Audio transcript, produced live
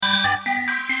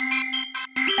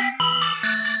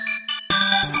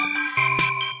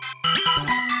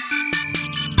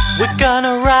We're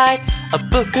gonna write a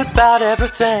book about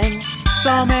everything.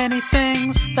 So many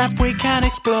things that we can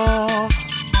explore.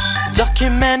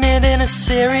 Documented in a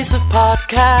series of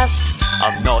podcasts.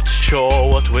 I'm not sure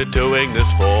what we're doing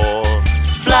this for.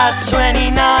 Flat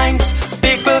 29's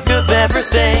big book of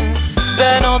everything.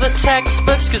 Burn all the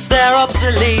textbooks cause they're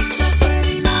obsolete.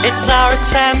 It's our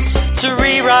attempt to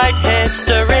rewrite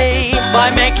history by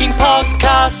making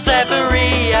podcasts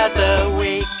every other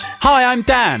week. Hi, I'm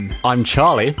Dan. I'm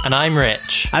Charlie. And I'm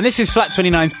Rich. And this is Flat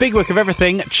 29's Big Book of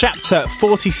Everything, chapter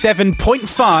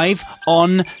 47.5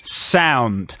 on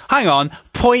sound. Hang on,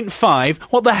 0.5?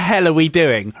 What the hell are we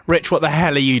doing? Rich, what the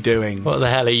hell are you doing? What the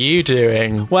hell are you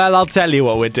doing? Well, I'll tell you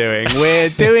what we're doing. We're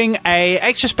doing a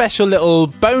extra special little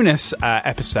bonus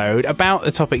episode about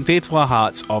the topic dear to our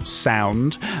hearts of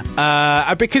sound,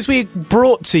 because we're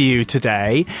brought to you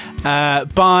today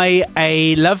by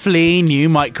a lovely new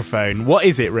microphone. What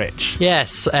is it, Rich?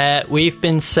 Yes, we've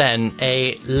been sent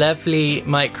a lovely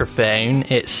microphone.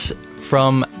 It's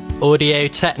from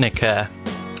Audio-Technica,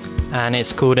 and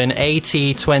it's called an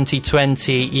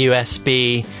AT2020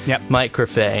 USB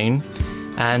microphone.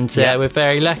 And we're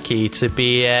very lucky to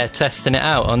be testing it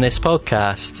out on this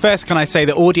podcast. First, can I say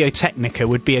that Audio-Technica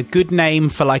would be a good name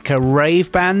for like a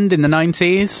rave band in the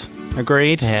 90s?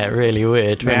 Agreed? Yeah, it really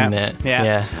would, wouldn't it?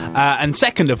 Yeah. And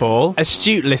second of all,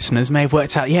 astute listeners may have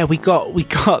worked out, we got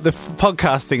the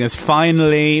podcasting has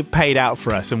finally paid out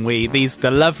for us, and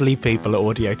the lovely people at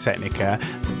Audio-Technica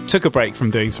took a break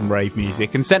from doing some rave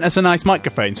music and sent us a nice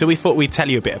microphone, so we thought we'd tell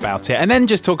you a bit about it and then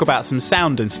just talk about some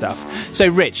sound and stuff. So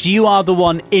Rich, you are the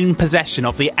one in possession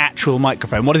of the actual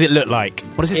microphone. What does it look like?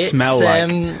 What does it smell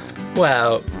like?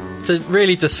 Well, to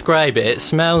really describe it, it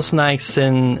smells nice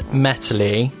and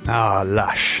metally. Ah,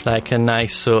 lush. Like a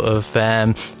nice sort of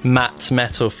matte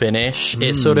metal finish.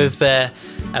 It's sort of a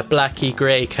blacky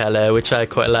grey colour, which I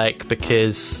quite like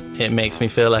because it makes me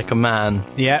feel like a man.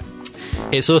 Yeah.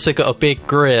 It's also got a big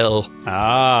grill.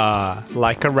 Ah,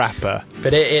 like a rapper.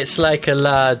 But it's like a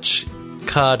large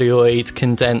cardioid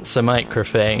condenser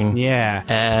microphone.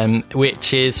 Yeah.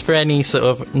 Which is for any sort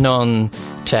of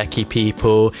non-techie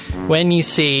people. When you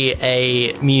see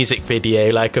a music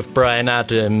video like of Bryan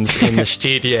Adams in the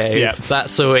studio,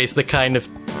 that's always the kind of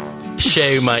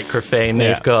show microphone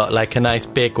they've got, like a nice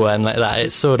big one like that.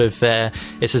 It's sort of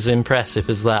it's as impressive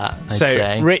as that, I'd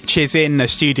say. Rich is in the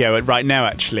studio right now.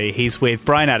 Actually, he's with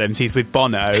Bryan Adams, he's with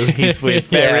Bono, he's with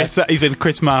he's with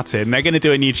Chris Martin. They're going to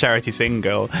do a new charity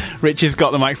single. Rich has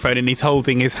got the microphone and he's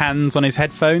holding his hands on his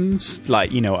headphones,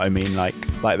 like, you know what I mean, like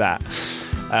that.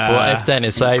 What I've done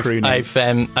is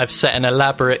I've set an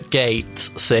elaborate gate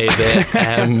so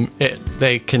that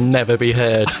they can never be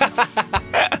heard.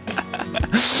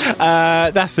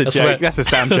 That's a joke. That's a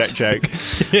sound check joke.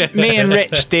 Me and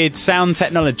Rich did sound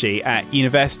technology at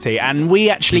university, and we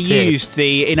actually used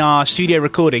in our studio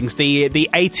recordings the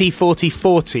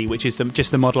AT4040, which is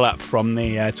just the model up from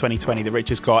the 2020 that Rich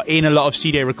has got, in a lot of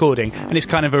studio recording, and it's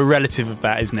kind of a relative of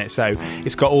that, isn't it? So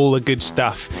it's got all the good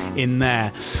stuff in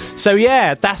there. So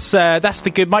that's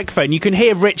the good microphone. You can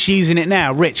hear Rich using it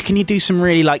now. Rich, can you do some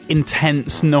really like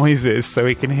intense noises so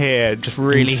we can hear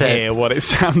what it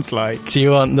sounds like? Do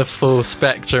you want the full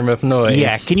spectrum of noise?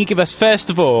 Yeah, can you give us, first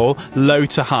of all, low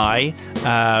to high,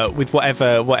 with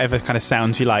whatever kind of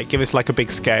sounds you like? Give us like a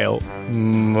big scale.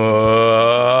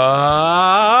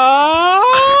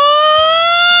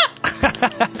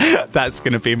 That's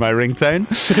going to be my ringtone.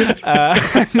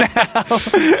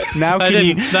 Now can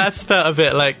you... That felt a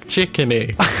bit like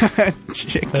chickeny.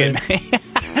 Chickeny.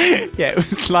 Yeah, it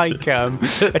was like a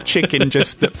chicken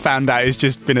that found out it's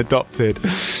just been adopted.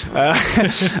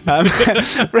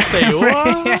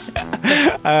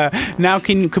 Now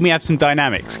can we have some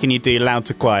dynamics? Can you do loud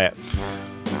to quiet?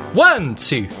 1,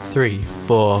 2, 3,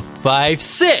 4, 5,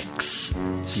 6,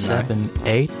 7,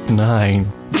 8,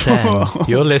 9, 10.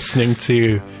 You're listening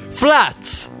to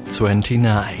Flat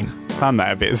 29. Found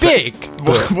that a bit big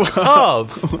book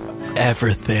of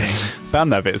everything.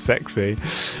 Found that a bit sexy.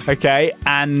 Okay,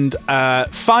 and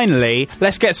finally,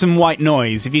 let's get some white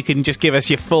noise. If you can just give us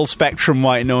your full spectrum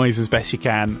white noise as best you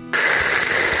can.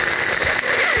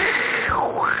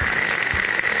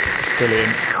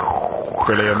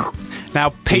 Brilliant. Now,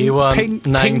 pink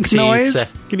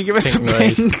noise. Can you give us some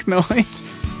pink noise?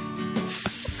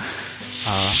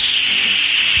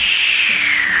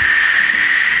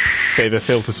 bit of a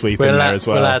filter sweep in there as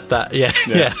well. We'll add that. Yeah.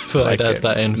 I'd add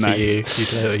that in nice.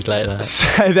 for you. You'd like that.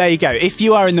 So there you go. If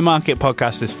you are in the market,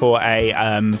 podcasters, for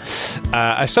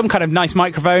some kind of nice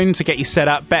microphone to get you set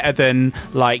up, better than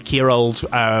like your old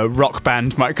rock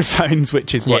band microphones,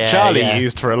 which is what Charlie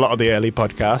used for a lot of the early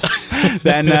podcasts,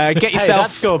 then get yourself. Hey,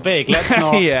 that's go big. Let's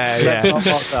not. Let's not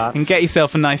mock that. And get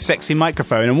yourself a nice, sexy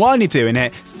microphone. And while you're doing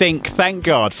it, thank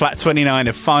God, Flat 29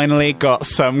 have finally got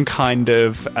some kind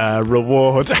of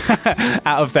reward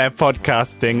out of their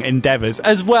podcasting endeavours,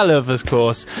 as well as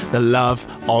course, the love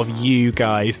of you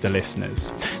guys, the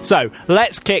listeners. So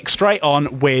let's kick straight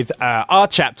on with our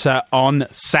chapter on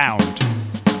sound.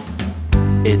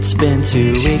 It's been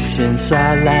 2 weeks since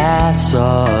I last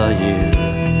saw you.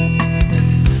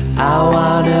 I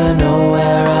wanna know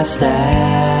where I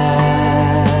stand.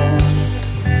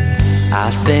 I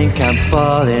think I'm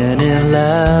falling in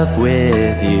love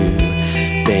with you.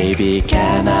 Baby,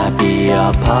 can I be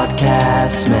your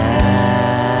podcast man?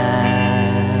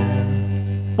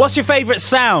 What's your favourite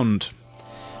sound?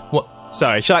 What?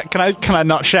 Sorry, can I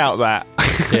not shout that?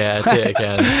 Yeah, do it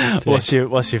again. What's your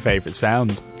favourite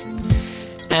sound?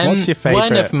 What's your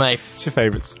favourite? What's your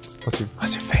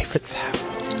favourite sound?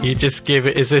 You just give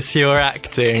it. Is this your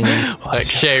acting? Like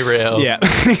showreel? Yeah.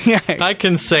 I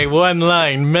can say one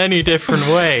line many different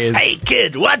ways. Hey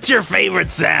kid, what's your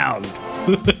favourite sound?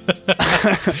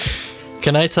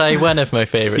 Can I tell you one of my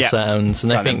favourite sounds?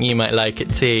 And I think then. you might like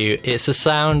it too. It's the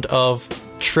sound of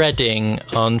treading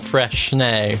on fresh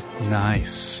snow.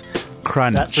 Nice.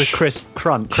 Crunch. That's a crisp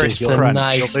crunch. Crisp your and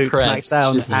nice your boot crunch, smack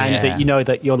sound, and that you know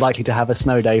that you're likely to have a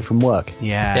snow day from work.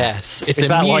 Yeah. Yes. Is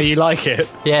that why you like it?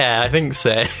 Yeah, I think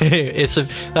so.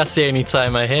 That's the only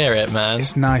time I hear it, man.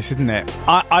 It's nice, isn't it?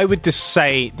 I would just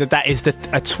say that is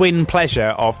a twin pleasure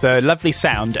of the lovely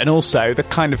sound and also the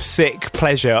kind of sick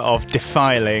pleasure of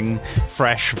defiling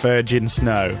fresh virgin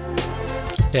snow.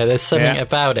 Yeah, there's something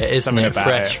about it, isn't Something it? about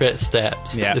Fresh it.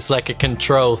 footsteps. Yeah. It's like a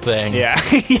control thing. Yeah.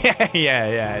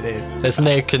 yeah, it is. There's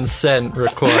no consent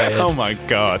required. Oh my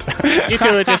god. You two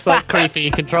are just like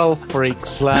creepy control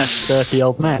freaks / dirty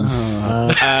old men.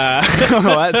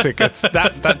 That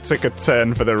took a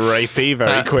turn for the rapey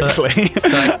very quickly.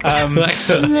 A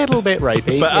little bit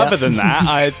rapey. But other than that,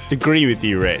 I agree with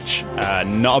you, Rich.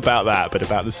 Not about that, but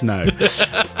about the snow.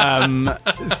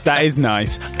 That is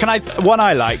nice. One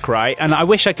I like, right? And I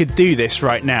wish I could do this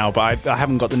right now, but I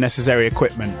haven't got the necessary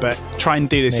equipment. But try and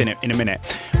do this in a minute.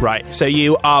 Right. So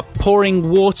you are pouring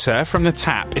water from the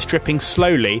tap. It's dripping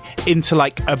slowly into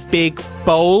like a big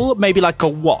bowl, maybe like a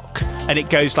wok, and it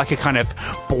goes like a kind of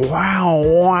wow,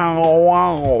 wow,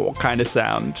 wow kind of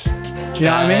sound. Do you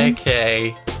know what I mean?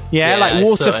 Okay. Yeah, like I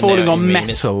water sort of falling know what on you mean.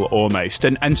 metal almost,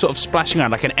 and sort of splashing around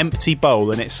like an empty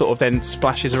bowl, and it sort of then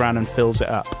splashes around and fills it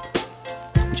up.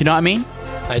 Do you know what I mean?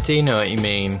 I do know what you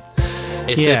mean.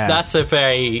 That's a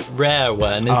very rare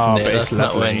one, isn't it? That's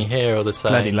not one you hear all the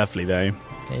time. Bloody lovely, though.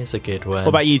 It is a good one. What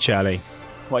about you, Charlie?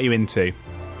 What are you into?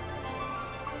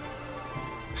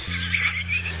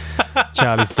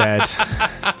 Charlie's dead.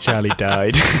 Charlie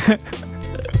died.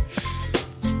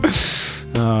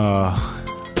 Oh.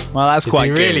 Well, that's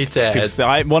quite he good. Really dead? 'Cause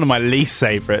one of my least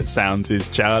favourite sounds is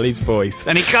Charlie's voice.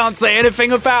 And he can't say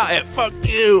anything about it. Fuck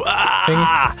you.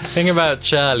 Thing about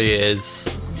Charlie is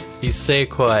he's so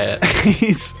quiet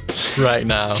right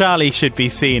now. Charlie should be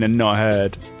seen and not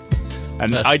heard.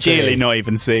 And That's ideally true. not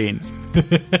even seen.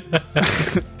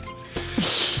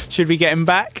 Should we get him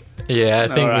back? Yeah, I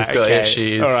think we've got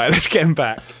issues. All right, let's get him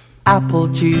back. Apple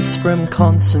juice from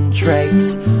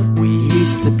concentrate. We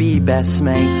used to be best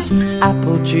mates.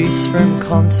 Apple juice from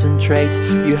concentrate.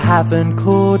 You haven't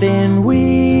called in weeks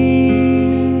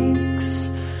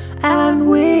and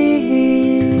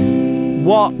weeks.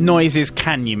 What noises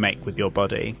can you make with your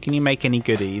body? Can you make any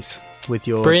goodies with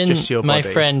your just your body?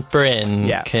 My friend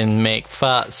Bryn can make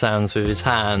fart sounds with his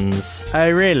hands.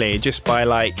 Oh, really? Just by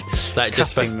like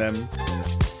just cupping them?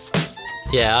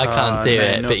 Yeah, I can't do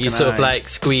it, but you sort of like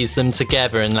squeeze them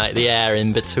together and like the air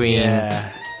in between. Yeah,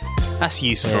 that's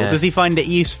useful. Yeah. Does he find it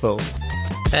useful?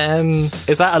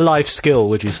 Is that a life skill,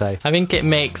 would you say? I think it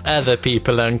makes other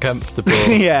people uncomfortable.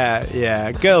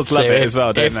 yeah. Girls love it as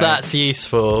well, don't they? If that's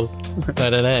useful, I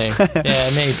don't know. Yeah,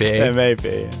 maybe. Yeah,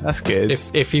 maybe. That's good.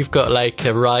 If you've got like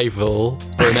a rival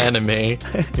or an enemy,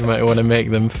 you might want to make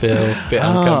them feel a bit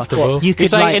uncomfortable. You could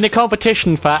say in a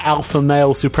competition for alpha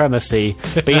male supremacy,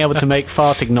 being able to make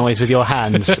farting noise with your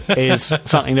hands is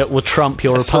something that will trump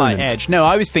your opponent. Slight edge. No,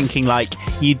 I was thinking like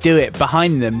you do it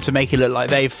behind them to make it look like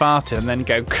they've farted and then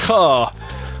go, "Caw,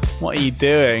 what are you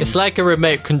doing?" It's like a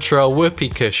remote control whoopee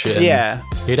cushion. Yeah.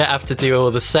 You don't have to do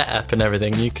all the setup and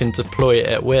everything. You can deploy it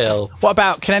at will. What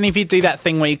about, can any of you do that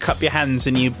thing where you cup your hands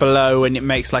and you blow and it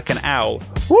makes like an owl?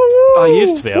 I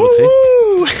used to be able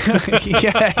to.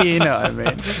 Yeah, you know what I mean.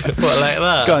 What, like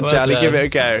that? Go on, Charlie, give it a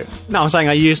go. No, I'm saying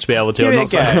I used to be able to. Give I'm it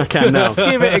not a go. saying I can now.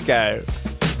 Give it a go.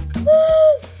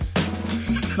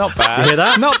 Not bad. You hear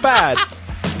that? Not bad.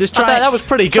 Just try. That was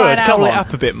pretty Try good. and Come owl it on.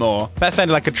 up a bit more. That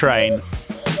sounded like a train.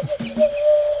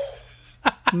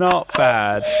 Not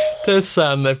bad. It does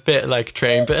sound a bit like a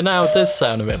train, but an owl does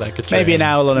sound a bit like a train. Maybe an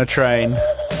owl on a train.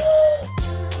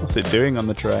 What's it doing on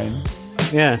the train?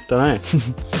 Yeah, don't know.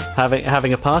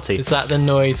 having a party. Is that the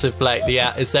noise of like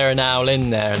is there an owl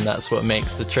in there and that's what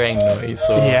makes the train noise?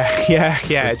 Or?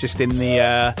 Yeah. Just in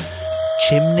the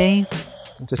chimney.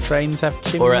 Do trains have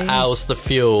chimneys? Or are owls the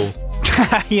fuel?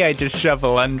 Yeah, just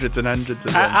shovel hundreds and hundreds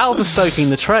of them. Owls are stoking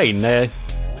the train. They're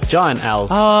giant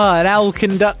owls. Oh, an owl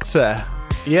conductor.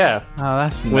 Yeah. Oh,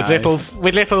 that's With nice.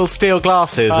 little steel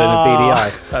glasses and a beady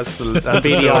eye. That's The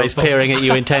beady eye's peering at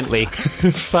you intently.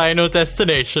 Final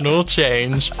destination will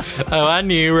change. Oh,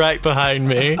 and you right behind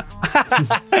me.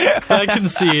 I can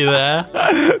see you there.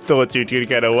 Thought you'd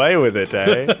get away with it,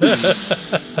 eh?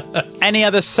 Any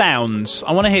other sounds?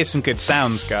 I want to hear some good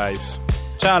sounds, guys.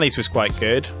 Charlie's was quite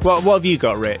good. What have you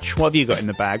got, Rich? What have you got in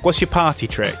the bag? What's your party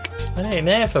trick? I don't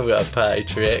know if I've got a party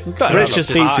trick. Rich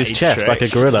just beats his chest like a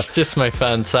gorilla. It's just my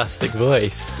fantastic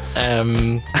voice.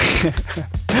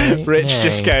 Rich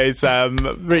just goes,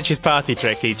 Rich's party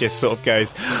trick, he just sort of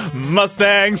goes,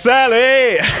 Mustang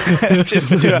Sally! Just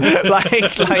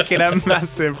like in a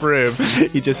massive room.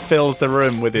 He just fills the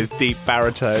room with his deep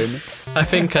baritone. I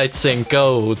think I'd sing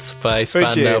Gold by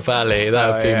Spandau Ballet.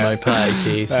 That would be my party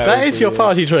piece. That is your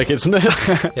party trick, isn't it?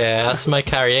 Yeah, that's my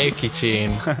karaoke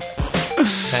tune.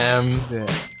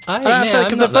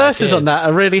 Because the verses on that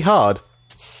are really hard.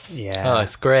 Yeah. Oh,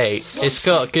 it's great. It's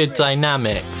got good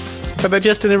dynamics. But they're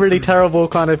just in a really terrible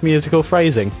kind of musical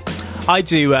phrasing. I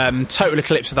do Total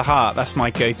Eclipse of the Heart. That's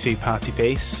my go-to party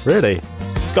piece. Really?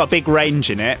 It's got a big range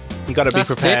in it. You got to be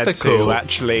That's prepared difficult. to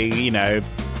actually, you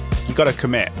got to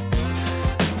commit.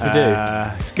 You do.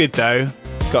 It's good though.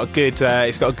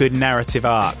 It's got a good narrative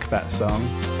arc, that song.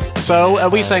 So are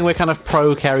we saying we're kind of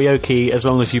pro karaoke as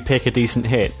long as you pick a decent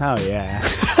hit? Oh yeah.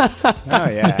 Oh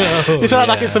yeah. It's not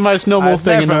like it's the most normal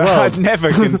thing in the world. I'd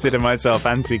never consider myself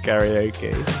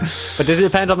anti-karaoke. But does it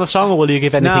depend on the song, or will you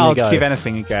give anything No, a go? I'll give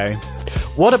anything a go.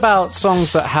 What about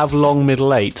songs that have long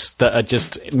middle eights that are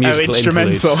just musical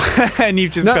instrumental. interludes? And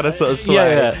you've just got to sort of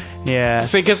slay. Yeah.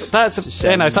 See, because that's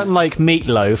something like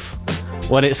Meatloaf.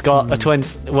 When it's got a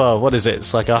 20, what is it?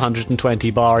 It's like a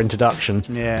 120 bar introduction.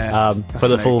 Yeah. For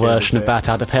the full version of Bat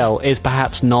Out of Hell is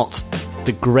perhaps not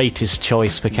the greatest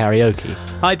choice for karaoke.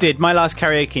 I did. My last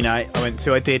karaoke night I went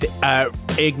to, I did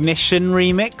Ignition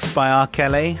remix by R.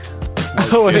 Kelly.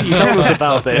 Oh, you told us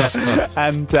about this.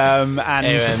 and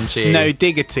OMG. No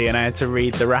Diggity, and I had to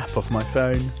read the rap off my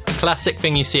phone. Classic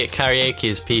thing you see at karaoke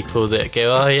is people that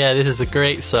go, oh yeah, this is a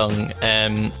great song,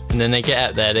 and then they get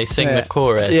out there, they sing the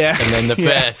chorus, and then the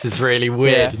verse is really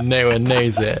weird, and no one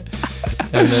knows it,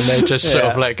 and then they just sort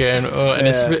of like going, oh, and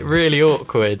it's really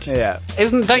awkward. Yeah.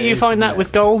 Don't you find that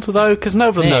with Gold though? Because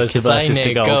nobody knows the verses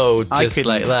to Gold. Just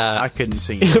like that. I couldn't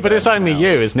sing it. But it's only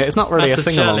you, isn't it? It's not really That's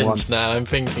a sing-along one. challenge now. I'm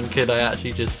thinking, could I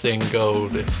actually just sing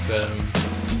Gold if...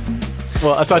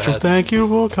 Well, aside from thank you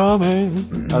for coming,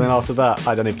 and then after that,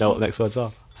 I don't even know what the next words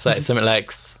are. So something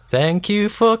like, thank you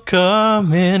for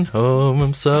coming home.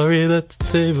 I'm sorry that the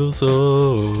table's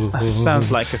over. That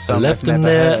sounds like a song I left I've them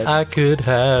never there, heard. I could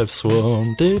have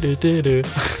sworn. Do-do-do-do.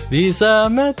 These are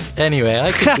my... Anyway,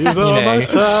 I could... These are my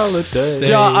salad days.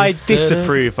 Yeah, I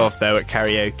disapprove of, though, at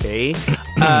karaoke.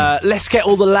 Let's get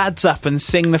all the lads up and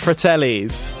sing the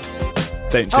Fratellis.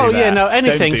 Don't do that. Oh, yeah, no,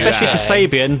 anything, Don't do especially that.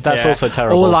 Kasabian, that's also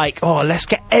terrible. Or like, let's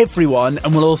get everyone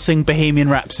and we'll all sing Bohemian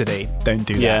Rhapsody. Don't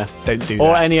do that. Yeah. Don't do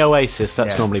Or that. any Oasis,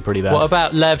 that's normally pretty bad. What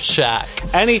about Lev Shack?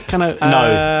 Any kind of...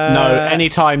 No, any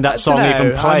time that song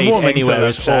even played anywhere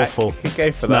is awful. You could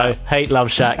go for that. No, hate Love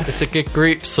Shack. It's a good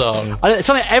group song.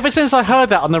 Ever since I heard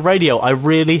that on the radio, I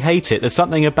really hate it. There's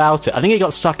something about it. I think it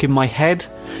got stuck in my head,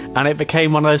 and it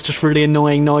became one of those just really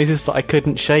annoying noises that I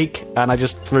couldn't shake, and I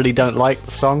just really don't like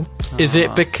the song. Is it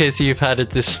because you've had a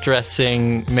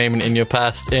distressing moment in your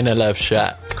past in a Love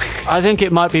Shack? I think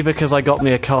it might be because I got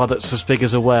me a car that's as big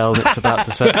as a whale and it's about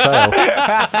to set sail.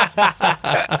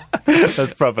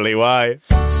 That's probably why.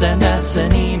 Send us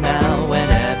an email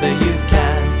whenever you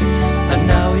can. I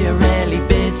know you're really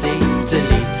busy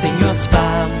deleting your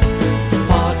spam.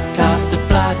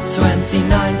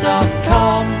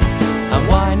 podcast@flat29.com. And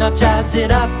why not jazz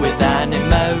it up with an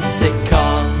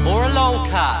emoticon? Or a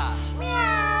lolcat.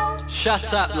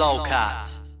 Shut up, lolcat.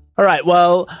 All right,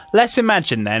 well, let's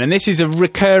imagine then, and this is a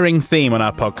recurring theme on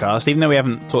our podcast, even though we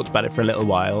haven't talked about it for a little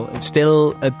while, it's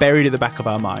still buried at the back of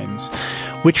our minds.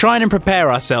 We're trying to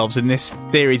prepare ourselves in this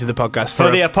series of the podcast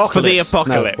for the apocalypse. For the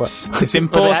apocalypse. No, it's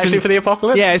important. Was it actually for the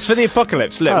apocalypse? Yeah, it's for the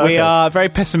apocalypse. Look, we are very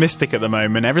pessimistic at the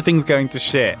moment. Everything's going to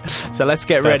shit. So let's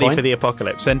get ready for the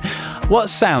apocalypse. And what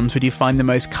sounds would you find the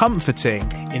most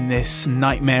comforting in this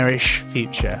nightmarish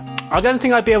future? I don't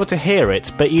think I'd be able to hear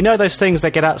it, but you know those things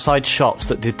that get outside shops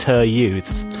that deter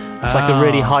youths? It's like a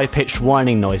really high-pitched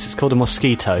whining noise. It's called a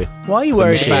mosquito. Why are you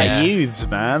worried about youths,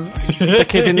 man?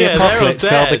 Because in the apocalypse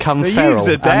they'll become feral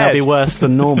and they'll be worse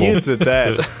than normal. Youths are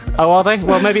dead. Oh, are they?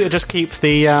 Well, maybe it'll just keep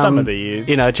the some of the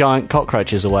youths, giant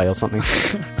cockroaches away or something.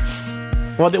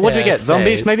 What do we get?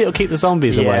 Zombies? Maybe it'll keep the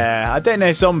zombies away. Yeah, I don't know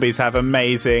if zombies have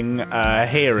amazing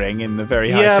hearing in the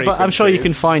very high frequencies. Yeah, but I'm sure you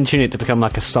can fine-tune it to become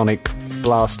like a sonic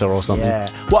blaster or something. Yeah.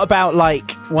 What about like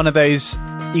one of those?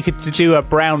 You could do a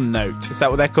brown note. Is that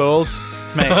what they're called?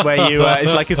 Where you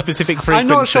it's like a specific frequency. I'm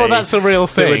not sure that's a real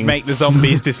thing. That would make the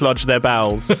zombies dislodge their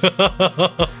bowels. Is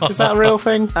that a real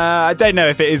thing? I don't know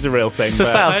if it is a real thing. It's a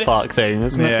South Park thing,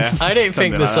 isn't it? Yeah, I don't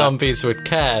think the zombies would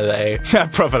care, though.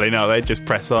 Probably not. They'd just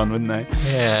press on, wouldn't they?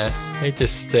 Yeah. They'd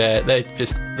just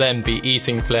then be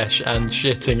eating flesh and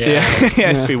shitting it out.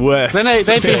 Yeah, it'd be worse. Then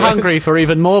they'd be hungry for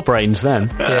even more brains then.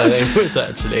 Yeah, they would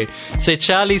actually. So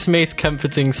Charlie's most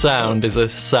comforting sound is a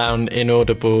sound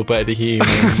inaudible by the human.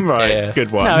 Right,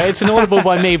 good one. No, it's inaudible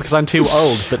by me because I'm too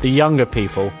old, but the younger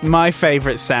people. My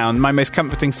favourite sound, my most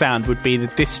comforting sound would be the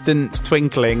distant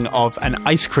twinkling of an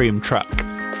ice cream truck.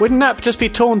 Wouldn't that just be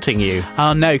taunting you?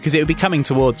 Oh no, because it would be coming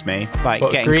towards me, like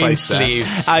getting green closer.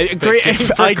 Sleeves.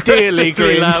 Ideally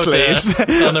green sleeves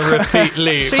on a repeat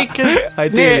loop. See,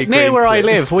 near where I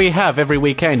live, we have every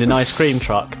weekend an ice cream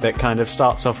truck that kind of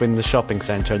starts off in the shopping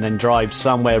centre and then drives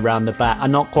somewhere around the back.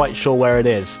 I'm not quite sure where it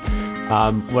is.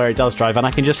 Where it does drive, and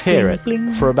I can just hear it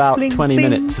for about 20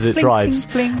 minutes as it drives,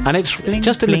 and it's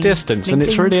just in the distance, and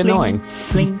it's really annoying.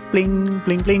 Bling bling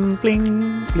bling bling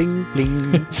bling bling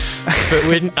bling.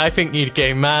 But I think you'd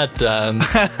go mad, Dan.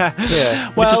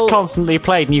 Yeah, well, it just constantly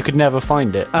played, and you could never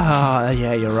find it.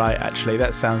 Yeah, you're right. Actually,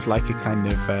 that sounds like a kind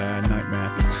of nightmare.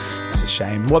 It's a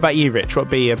shame. What about you, Rich? What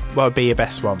would be your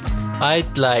best one?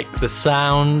 I'd like the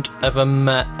sound of a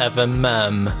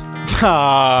mum.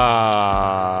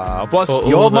 What's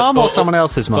your mum or someone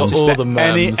else's mum? All the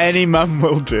mums. Any mum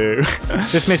will do.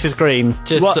 Just Mrs. Green.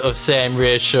 Just sort of saying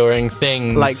reassuring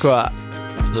things. Like what?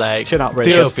 Like, chin up, Rich.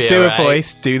 Do a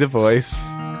voice. Do the voice.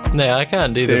 No, I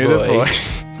can't do the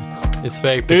voice. It's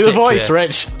very particular. Do the voice,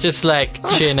 Rich. Just like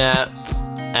chin up.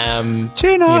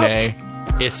 Chin up. You know,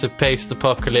 it's a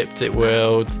post-apocalyptic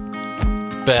world,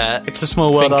 but it's a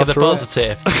small world. Think of the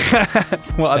positives.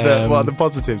 What are the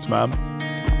positives, ma'am?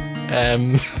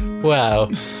 Well,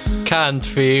 canned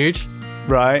food.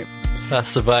 Right. That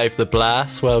survived the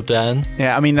blast. Well done.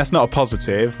 Yeah, I mean, that's not a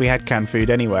positive. We had canned food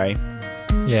anyway.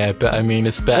 Yeah, but I mean,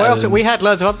 it's better. Well, we had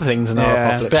loads of other things in our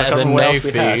apocalypse. It's better than no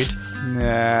food.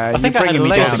 Yeah, I think I had a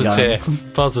laser gun.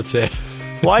 Positive.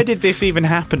 Why did this even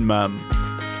happen, Mum?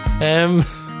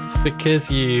 It's because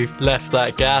you left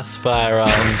that gas fire on.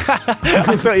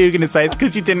 I thought you were going to say it's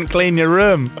because you didn't clean your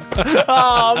room.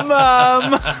 Oh,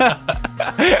 Mum!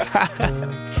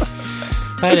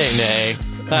 I don't know.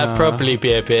 That'd probably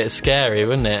be a bit scary,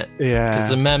 wouldn't it? Yeah. Because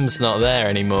the mem's not there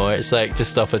anymore. It's like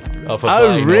just off a Oh,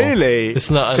 vinyl. really?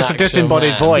 It's not just an a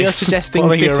disembodied voice. You're suggesting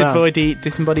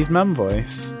disembodied mum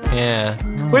voice? Yeah.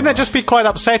 Wouldn't that just be quite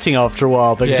upsetting after a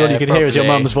while? Because all you could hear is your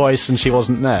mum's voice and she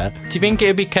wasn't there. Do you think it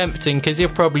would be comforting because you're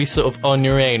probably sort of on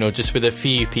your own or just with a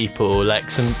few people, like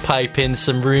pipe in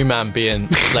some room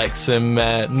ambience, like some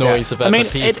noise of other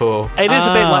people? It is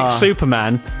a bit like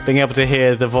Superman being able to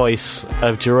hear the voice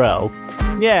of Jor-El.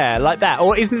 Yeah, like that.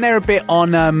 Or isn't there a bit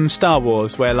on Star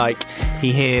Wars where, like,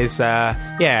 he hears,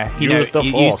 he used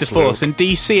the Force. And do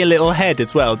you see a little head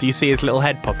as well? Do you see his little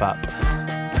head pop up?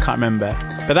 I can't remember.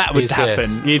 But that would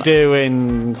happen. You do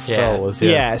in Star Wars,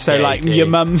 yeah. So, your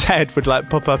mum's head would, like,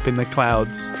 pop up in the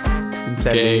clouds and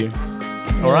tell you...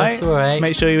 All right? All right.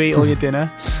 Make sure you eat all your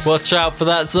dinner. Watch out for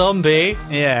that zombie.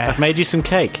 Yeah. I've made you some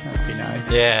cake. That'd be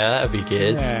nice. Yeah, that'd be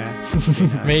good. Yeah.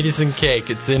 Nice. Made you some cake.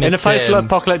 It's in a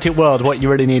post-apocalyptic world, what you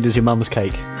really need is your mum's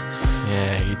cake.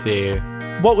 Yeah, you do.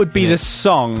 What would be the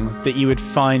song that you would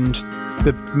find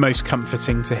the most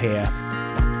comforting to hear?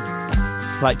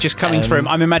 Like, just coming through...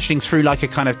 I'm imagining through, like, a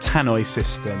kind of tannoy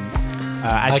system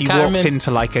as you walked into,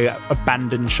 like, a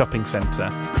abandoned shopping centre.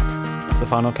 It's the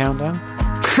final countdown?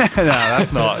 No,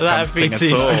 that's not. That'd be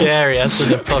too scary. That's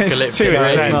an apocalyptic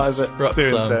rock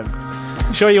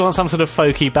song. Sure, you want some sort of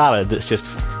folky ballad that's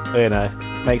just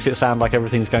makes it sound like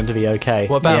everything's going to be okay.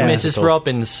 What about Mrs.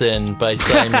 Robinson by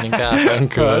Simon and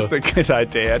Garfunkel? Oh, that's a good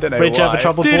idea. I don't know Bridge why. over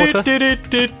troubled water?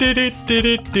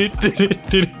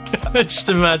 Just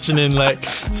imagining like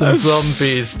some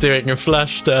zombies doing a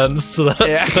flash dance to that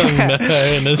song now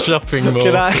in a shopping mall.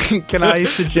 Can I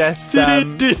suggest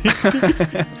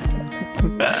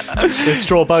with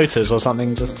straw boaters or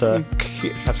something just to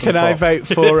have some Can I props.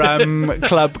 vote for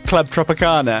Club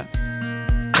Tropicana?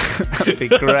 That'd be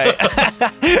great.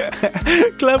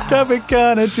 Club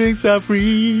Tropicana, drinks are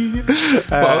free.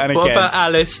 And What again, about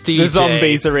Alice DJ? the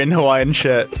zombies are in Hawaiian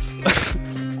shirts.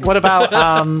 What about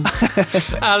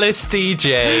Alice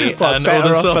DJ What, and all Better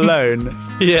the Off zombies. Alone?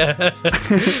 Yeah.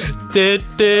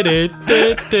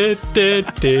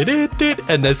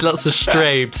 And there's lots of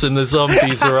strobes and the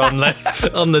zombies are on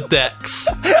the decks.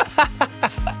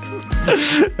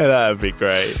 That would be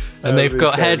great. And they've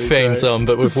got headphones on,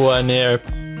 but with one ear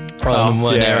on and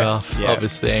one ear off,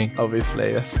 obviously.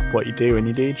 Obviously, that's what you do when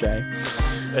you DJ.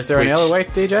 Is there any other way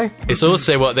to DJ? It's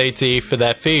also what they do for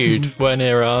their food. One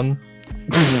ear on,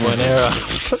 one ear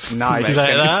off. Nice. Is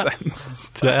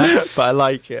that? But I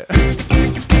like it.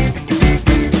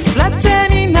 Flat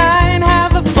 29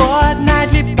 have a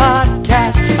fortnightly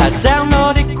podcast. I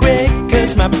download it quick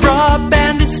cause my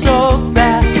broadband is so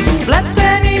fast. Flat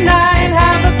 29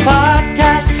 have a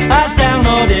podcast. I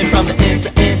download it from the internet.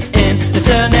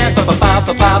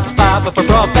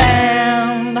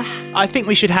 Broadband. I think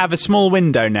we should have a small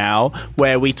window now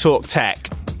where we talk tech.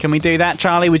 Can we do that,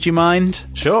 Charlie? Would you mind?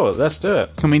 Sure, let's do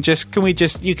it. Can we just?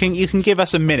 You can give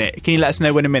us a minute. Can you let us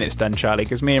know when a minute's done, Charlie?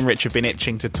 Because me and Rich have been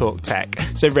itching to talk tech.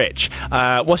 So, Rich,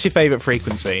 what's your favourite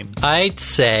frequency? I'd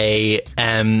say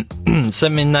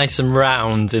something nice and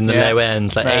round in the low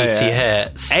end, like 80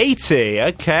 hertz. 80.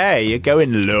 Okay, you're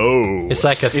going low. It's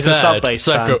like a He's third. a sub-bass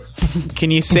fan. Can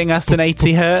you sing us an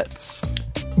 80 hertz?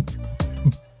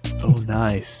 Oh,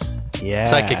 nice. Yeah.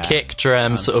 It's like a kick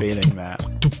drum I'm sort of. feeling that.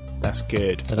 That's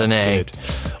good. I don't know. Good.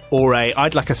 Or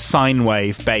I'd like a sine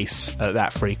wave bass at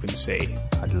that frequency.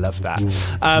 I'd love that.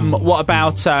 What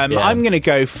about? I'm going to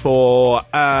go for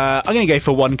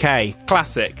 1K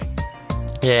classic.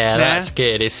 Yeah, that's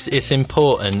good. It's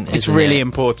important. It's isn't really it?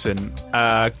 important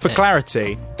for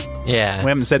clarity. Yeah, We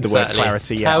haven't said the word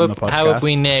clarity yet how on the podcast. How would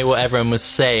we know what everyone was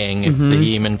saying if the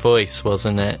human voice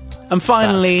wasn't it? And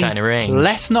finally, That's kind of range.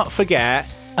 let's not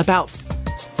forget about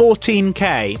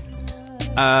 14K.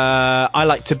 I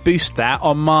like to boost that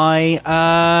on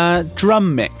my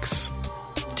drum mix.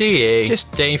 Do you?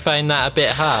 Don't you find that a bit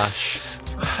harsh?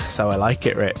 So I like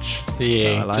it, Rich. Do you?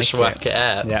 So I like Just whack it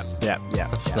up. Yeah.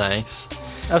 That's nice.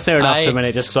 That's near enough to a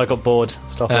minute, just because I got bored.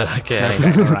 Stop it. Okay.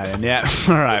 All right, then. Yeah.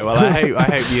 All right. Well, I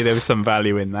hope there was some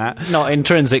value in that. Not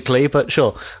intrinsically, but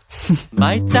sure.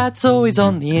 My dad's always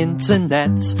on the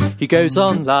internet. He goes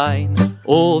online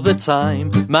all the time.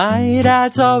 My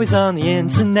dad's always on the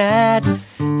internet.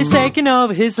 He's taking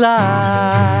over his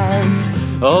life.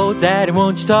 Oh, Daddy,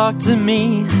 won't you talk to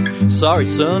me? Sorry,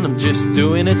 son, I'm just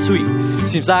doing a tweet.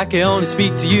 Seems like I only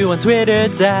speak to you on Twitter,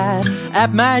 Dad.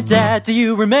 At my dad, do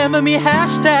you remember me?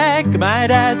 Hashtag. My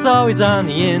dad's always on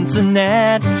the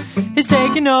internet. He's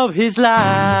taking over his life.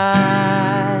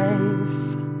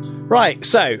 Right,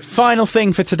 so, final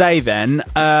thing for today then.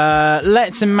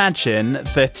 Let's imagine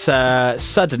that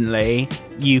suddenly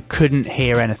you couldn't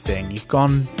hear anything. You've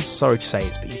gone, sorry to say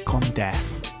this, but you've gone deaf.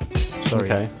 Sorry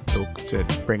to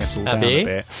bring us all down a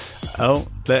bit. Oh,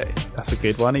 that's a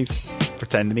good one. He's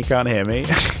pretending he can't hear me.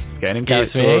 He's getting in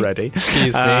character already.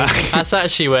 Excuse me. That's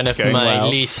actually one of my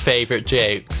least favourite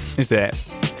jokes. Is it?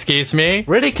 Excuse me?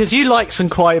 Really? Because you like some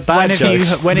quite bad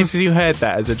jokes. When have you heard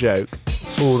that as a joke?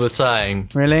 All the time.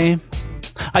 Really?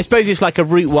 I suppose it's like a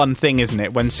Route 1 thing, isn't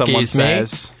it? When someone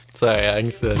says... Sorry, I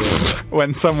said it.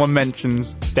 When someone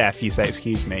mentions deaf, you say,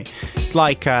 excuse me. It's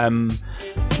like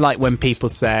when people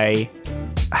say,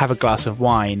 have a glass of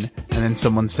wine, and then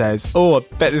someone says, oh, I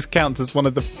bet this counts as one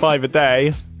of the 5 a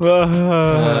day.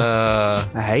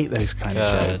 I hate those kind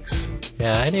of jokes.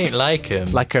 Yeah, I don't like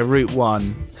them. Like a Route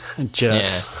 1.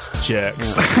 Jerks. Yeah.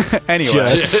 Jerks.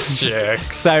 Anyway.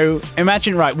 Jerks. So,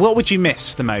 imagine, right, what would you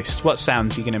miss the most? What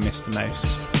sounds are you going to miss the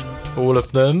most? All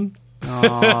of them.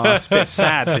 Oh, it's a bit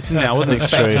sad, isn't it? I wasn't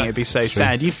expecting it to be so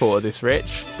sad. You thought of this,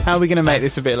 Rich. How are we going to make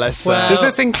this a bit less sad? Does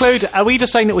this include... Are we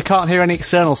just saying that we can't hear any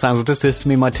external sounds, or does this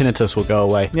mean my tinnitus will go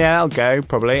away? Yeah, I'll go,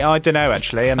 probably. I don't know,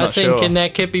 actually. I'm not sure. I was thinking there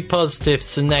could be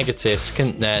positives and negatives,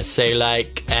 couldn't there? So,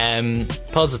 like,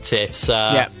 positives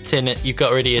are... you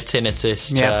got rid of your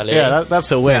tinnitus, Charlie. Yeah,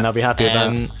 that's a win. I'll be happy with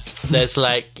that. There's,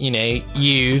 like,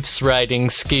 youths riding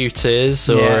scooters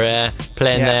or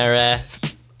playing their...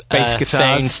 Bass guitars.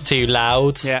 Phones too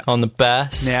loud on the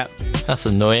bus. Yeah. That's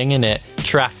annoying, isn't it?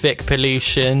 Traffic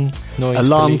pollution, noise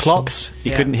Alarm pollution. clocks.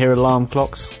 You couldn't hear alarm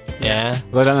clocks. Yeah.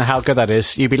 Well, I don't know how good that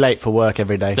is. You'd be late for work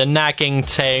every day. The nagging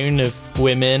tone of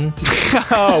women.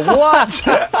 Oh, what?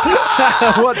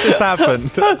 What just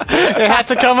happened? It had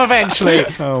to come eventually.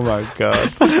 Oh, my God.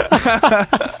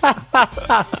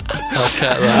 I'll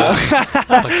cut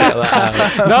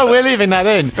that out. No, we're leaving that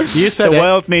in. You said The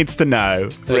world needs to know.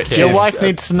 Okay. Your wife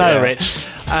needs to know, Rich.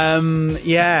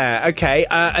 Yeah, okay.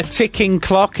 A ticking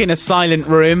clock in a silent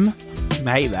room.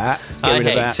 I hate that. I Get rid of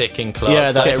hate that. ticking clocks. Yeah,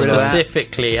 I get rid of that.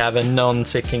 specifically have a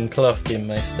non-ticking clock in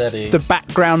my study. The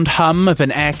background hum of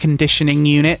an air conditioning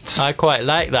unit. I quite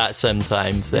like that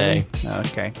sometimes, though.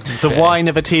 Okay. The whine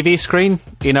of a TV screen.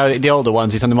 You know, the older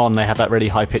ones, you turn them on, they have that really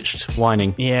high-pitched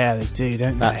whining. Yeah, they do,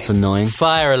 don't That's they? annoying.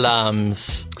 Fire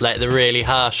alarms, like the really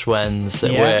harsh ones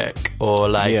at work, or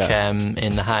like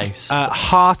in the house.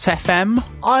 Heart FM.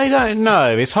 I don't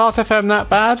know. Is Heart FM that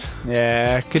bad?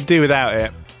 Yeah, could do without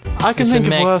it. I can think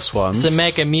of worse ones. It's a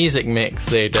mega music mix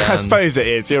they've done. I suppose it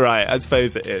is. You're right. I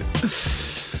suppose it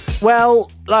is.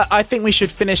 Well, I think we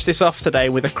should finish this off today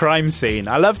with a crime scene.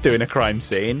 I love doing a crime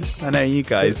scene. I know you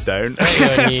guys don't.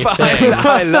 your new But thing.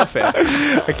 I love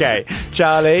it. Okay,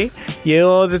 Charlie,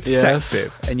 you're the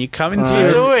detective, and you come into.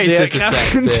 He's always a come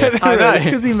detective. into the I know. room,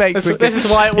 'cause he makes. This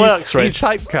is why it works, He's Rich.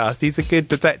 typecast. He's a good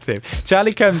detective.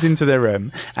 Charlie comes into the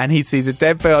room and he sees a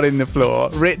dead body on the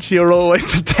floor. Rich, you're always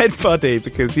the dead body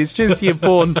because you're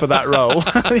born for that role.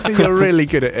 You're really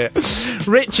good at it.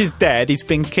 Rich is dead. He's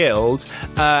been killed,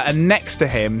 and next to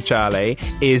him, Charlie,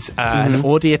 is an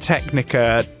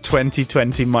Audio-Technica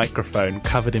 2020 microphone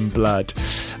covered in blood.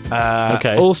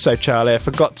 Okay. Also, Charlie, I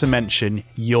forgot to mention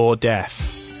you're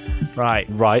deaf. Right.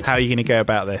 How are you going to go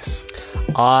about this?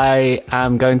 I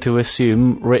am going to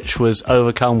assume Rich was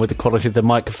overcome with the quality of the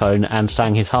microphone and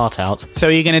sang his heart out. So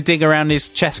are you going to dig around his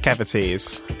chest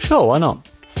cavities? Sure, why not?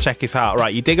 Check his heart.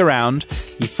 Right, you dig around,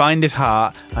 you find his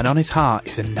heart, and on his heart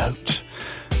is a note.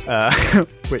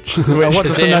 Which what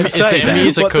does the note is say? it a then?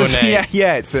 musical note?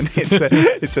 Yeah,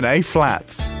 it's an A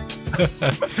flat.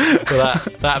 Well,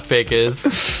 that figures.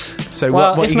 So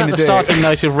Well, what are you isn't going that to the do? starting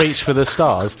note of Reach for the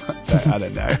Stars? I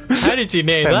don't know. How did you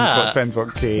know that? Depends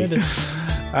what key.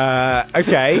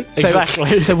 Okay, so,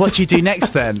 Exactly. So what do you do next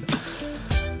then,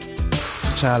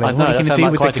 Charlie? I What know, are you that going to sounds do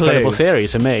like with quite the a credible clue? theory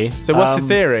to me. So what's the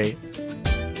theory?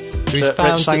 He's That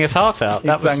found Rich sang his heart out.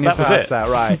 That was Sang his heart it. out,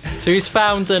 right? So he's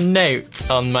found a note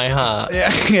on my heart.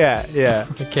 Yeah.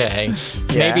 Okay.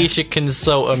 Maybe you should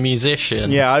consult a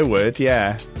musician. Yeah, I would.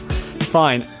 Yeah.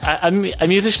 Fine. A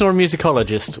musician or a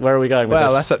musicologist? Where are we going with Well,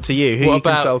 this? that's up to you. Who are What you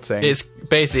about consulting? it's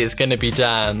going to be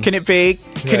Dan Can it be?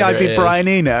 Can I Whoever be it is. Brian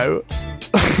Eno?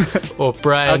 or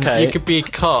Brian. Okay. You could be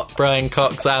Brian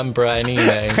Cox and Brian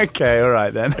Eno. Okay, all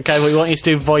right then. Okay, we want you to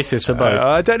do voices for both.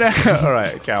 I don't know. All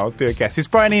right, okay, I'll do a guess. Is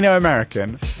Brian Eno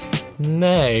American?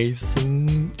 No, he's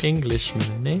an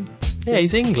Englishman, isn't he? Yeah,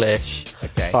 he's English.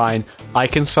 Okay. Fine. I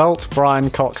consult Brian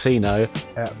Coxino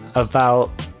about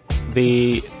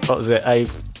the what was it?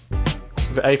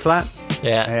 Was it A flat?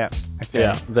 Yeah. Yeah. Okay.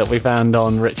 Yeah, that we found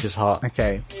on Rich's heart.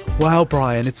 Okay. Well,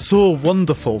 Brian, it's so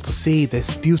wonderful to see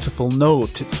this beautiful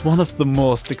note. It's one of the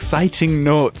most exciting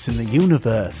notes in the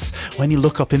universe. When you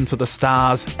look up into the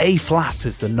stars, A flat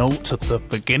is the note at the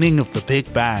beginning of the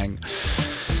Big Bang.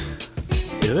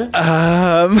 Is it?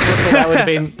 I thought that would have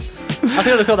been. I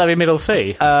think I thought that'd be middle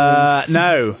C.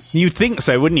 No, you'd think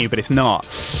so, wouldn't you? But it's not.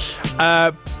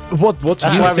 What do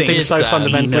That's you why think? everything's so Dan?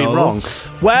 fundamentally Eno? wrong.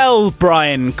 Well,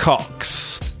 Brian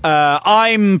Cox,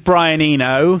 I'm Brian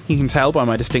Eno, you can tell by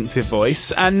my distinctive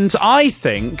voice, and I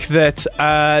think that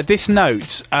this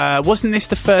note, wasn't this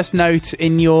the first note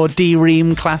in your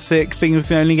D-Ream classic Things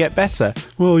Can Only Get Better?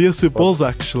 Well, yes, it was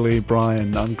actually,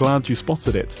 Brian. I'm glad you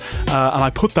spotted it. And I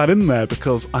put that in there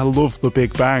because I love the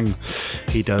Big Bang.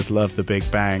 He does love the Big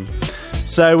Bang.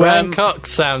 So Brian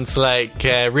Cox sounds like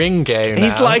Ringo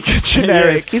now. he's like a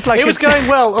generic. He's like It was going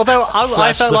well, although I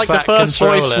Slash felt the like the fat first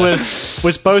controller. voice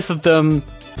was both of them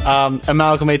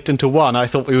amalgamated into one. I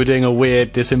thought we were doing a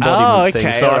weird disembodiment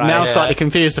thing, so I'm now slightly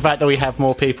confused the fact that we have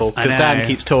more people, because Dan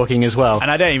keeps talking as well. And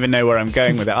I don't even know where I'm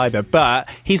going with it either. But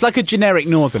he's like a generic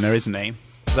northerner, isn't he?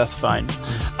 So that's fine.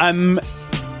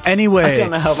 Anyway, I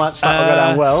don't know how much that will go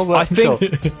down well, but I think,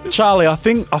 sure. Charlie, I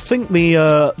think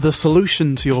the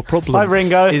solution to your problem. Hi,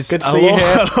 Ringo. Is Good to see you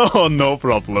here. Oh, no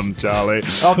problem, Charlie.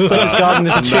 Octopus's Garden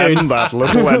is a tune. Then that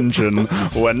little engine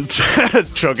went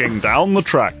chugging down the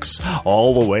tracks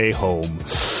all the way home.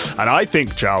 And I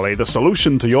think, Charlie, the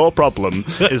solution to your problem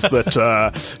is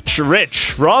that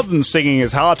Rich, rather than singing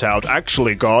his heart out,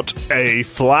 actually got a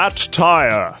flat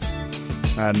tire.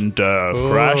 and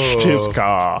crashed his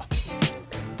car.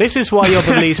 This is why you're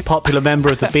the least popular member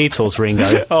of the Beatles,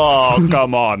 Ringo. Oh,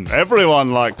 come on.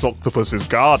 Everyone likes Octopus's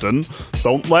Garden,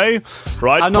 don't they?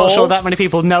 Right, I'm Paul? not sure that many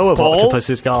people know of Paul?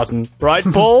 Octopus's Garden. Right,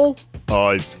 Paul?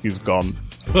 Oh, he's gone.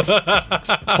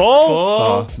 Paul?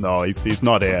 Oh, no, he's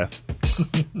not here.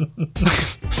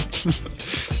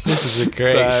 This is a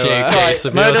great showcase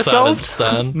of murder your talent,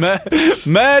 solved? Stan.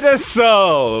 Murder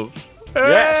solved.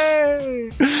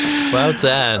 Yes. Well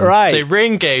done. Right. So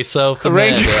Ringo solved the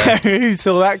murder. Who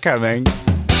saw that coming?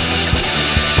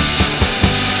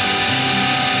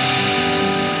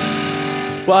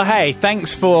 Well, hey,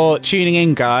 thanks for tuning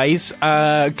in, guys.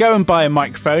 Go and buy a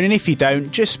microphone, and if you don't,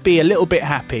 just be a little bit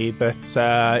happy that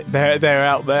they're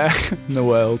out there in the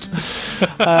world.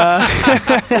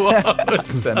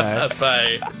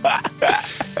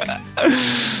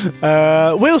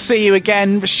 We'll see you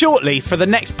again shortly for the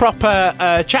next proper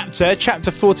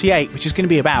chapter 48, which is going to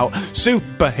be about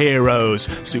superheroes.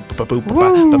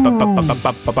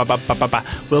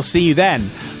 We'll see you then.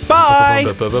 Bye.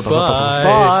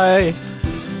 Bye.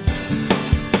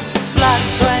 Flat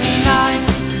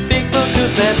 29's big book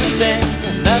of everything.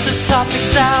 Another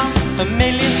topic down, and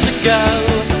millions to go.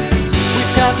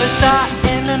 We've covered that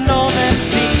in enormous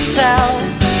detail.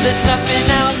 There's nothing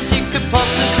else you could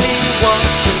possibly want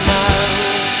to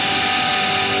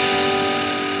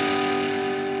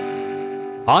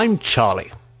know. I'm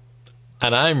Charlie.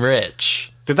 And I'm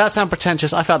Rich. Did that sound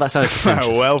pretentious? I felt that sounded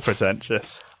pretentious. Well,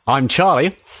 pretentious. I'm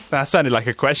Charlie. That sounded like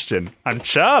a question. I'm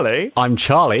Charlie. I'm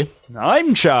Charlie.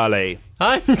 I'm Charlie.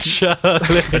 I'm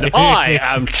Charlie. I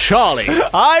am Charlie.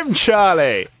 I'm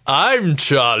Charlie. I'm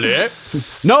Charlie.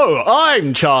 No,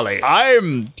 I'm Charlie.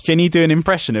 Can you do an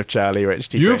impression of Charlie, Rich?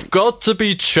 Do you You've got to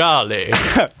be Charlie.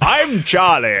 I'm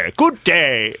Charlie. Good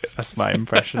day. That's my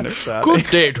impression of Charlie. Good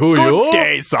day to you. Good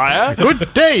day, sire.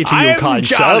 Good day to I you, am kind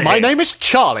Charlie. sir. My name is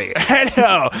Charlie.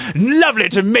 Hello. Lovely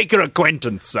to make your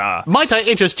acquaintance, sir. Might I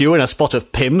interest you in a spot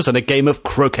of Pims and a game of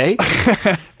croquet?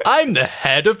 I'm the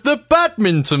head of the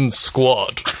badminton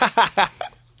squad.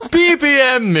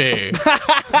 BBM me.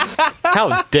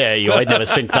 How dare you? I'd never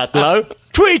sink that low.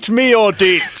 Tweet me your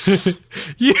deets.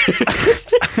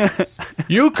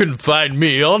 You can find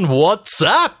me on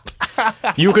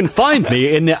WhatsApp. You can find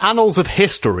me in the annals of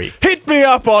history. Hit me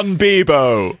up on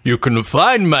Bebo. You can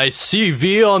find my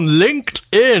CV on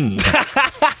LinkedIn.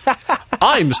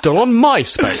 I'm still on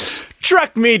MySpace.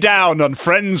 Track me down on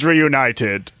Friends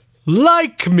Reunited.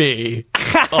 Like me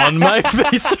on my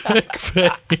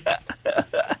Facebook page.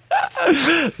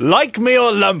 Like me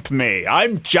or lump me.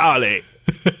 I'm Charlie.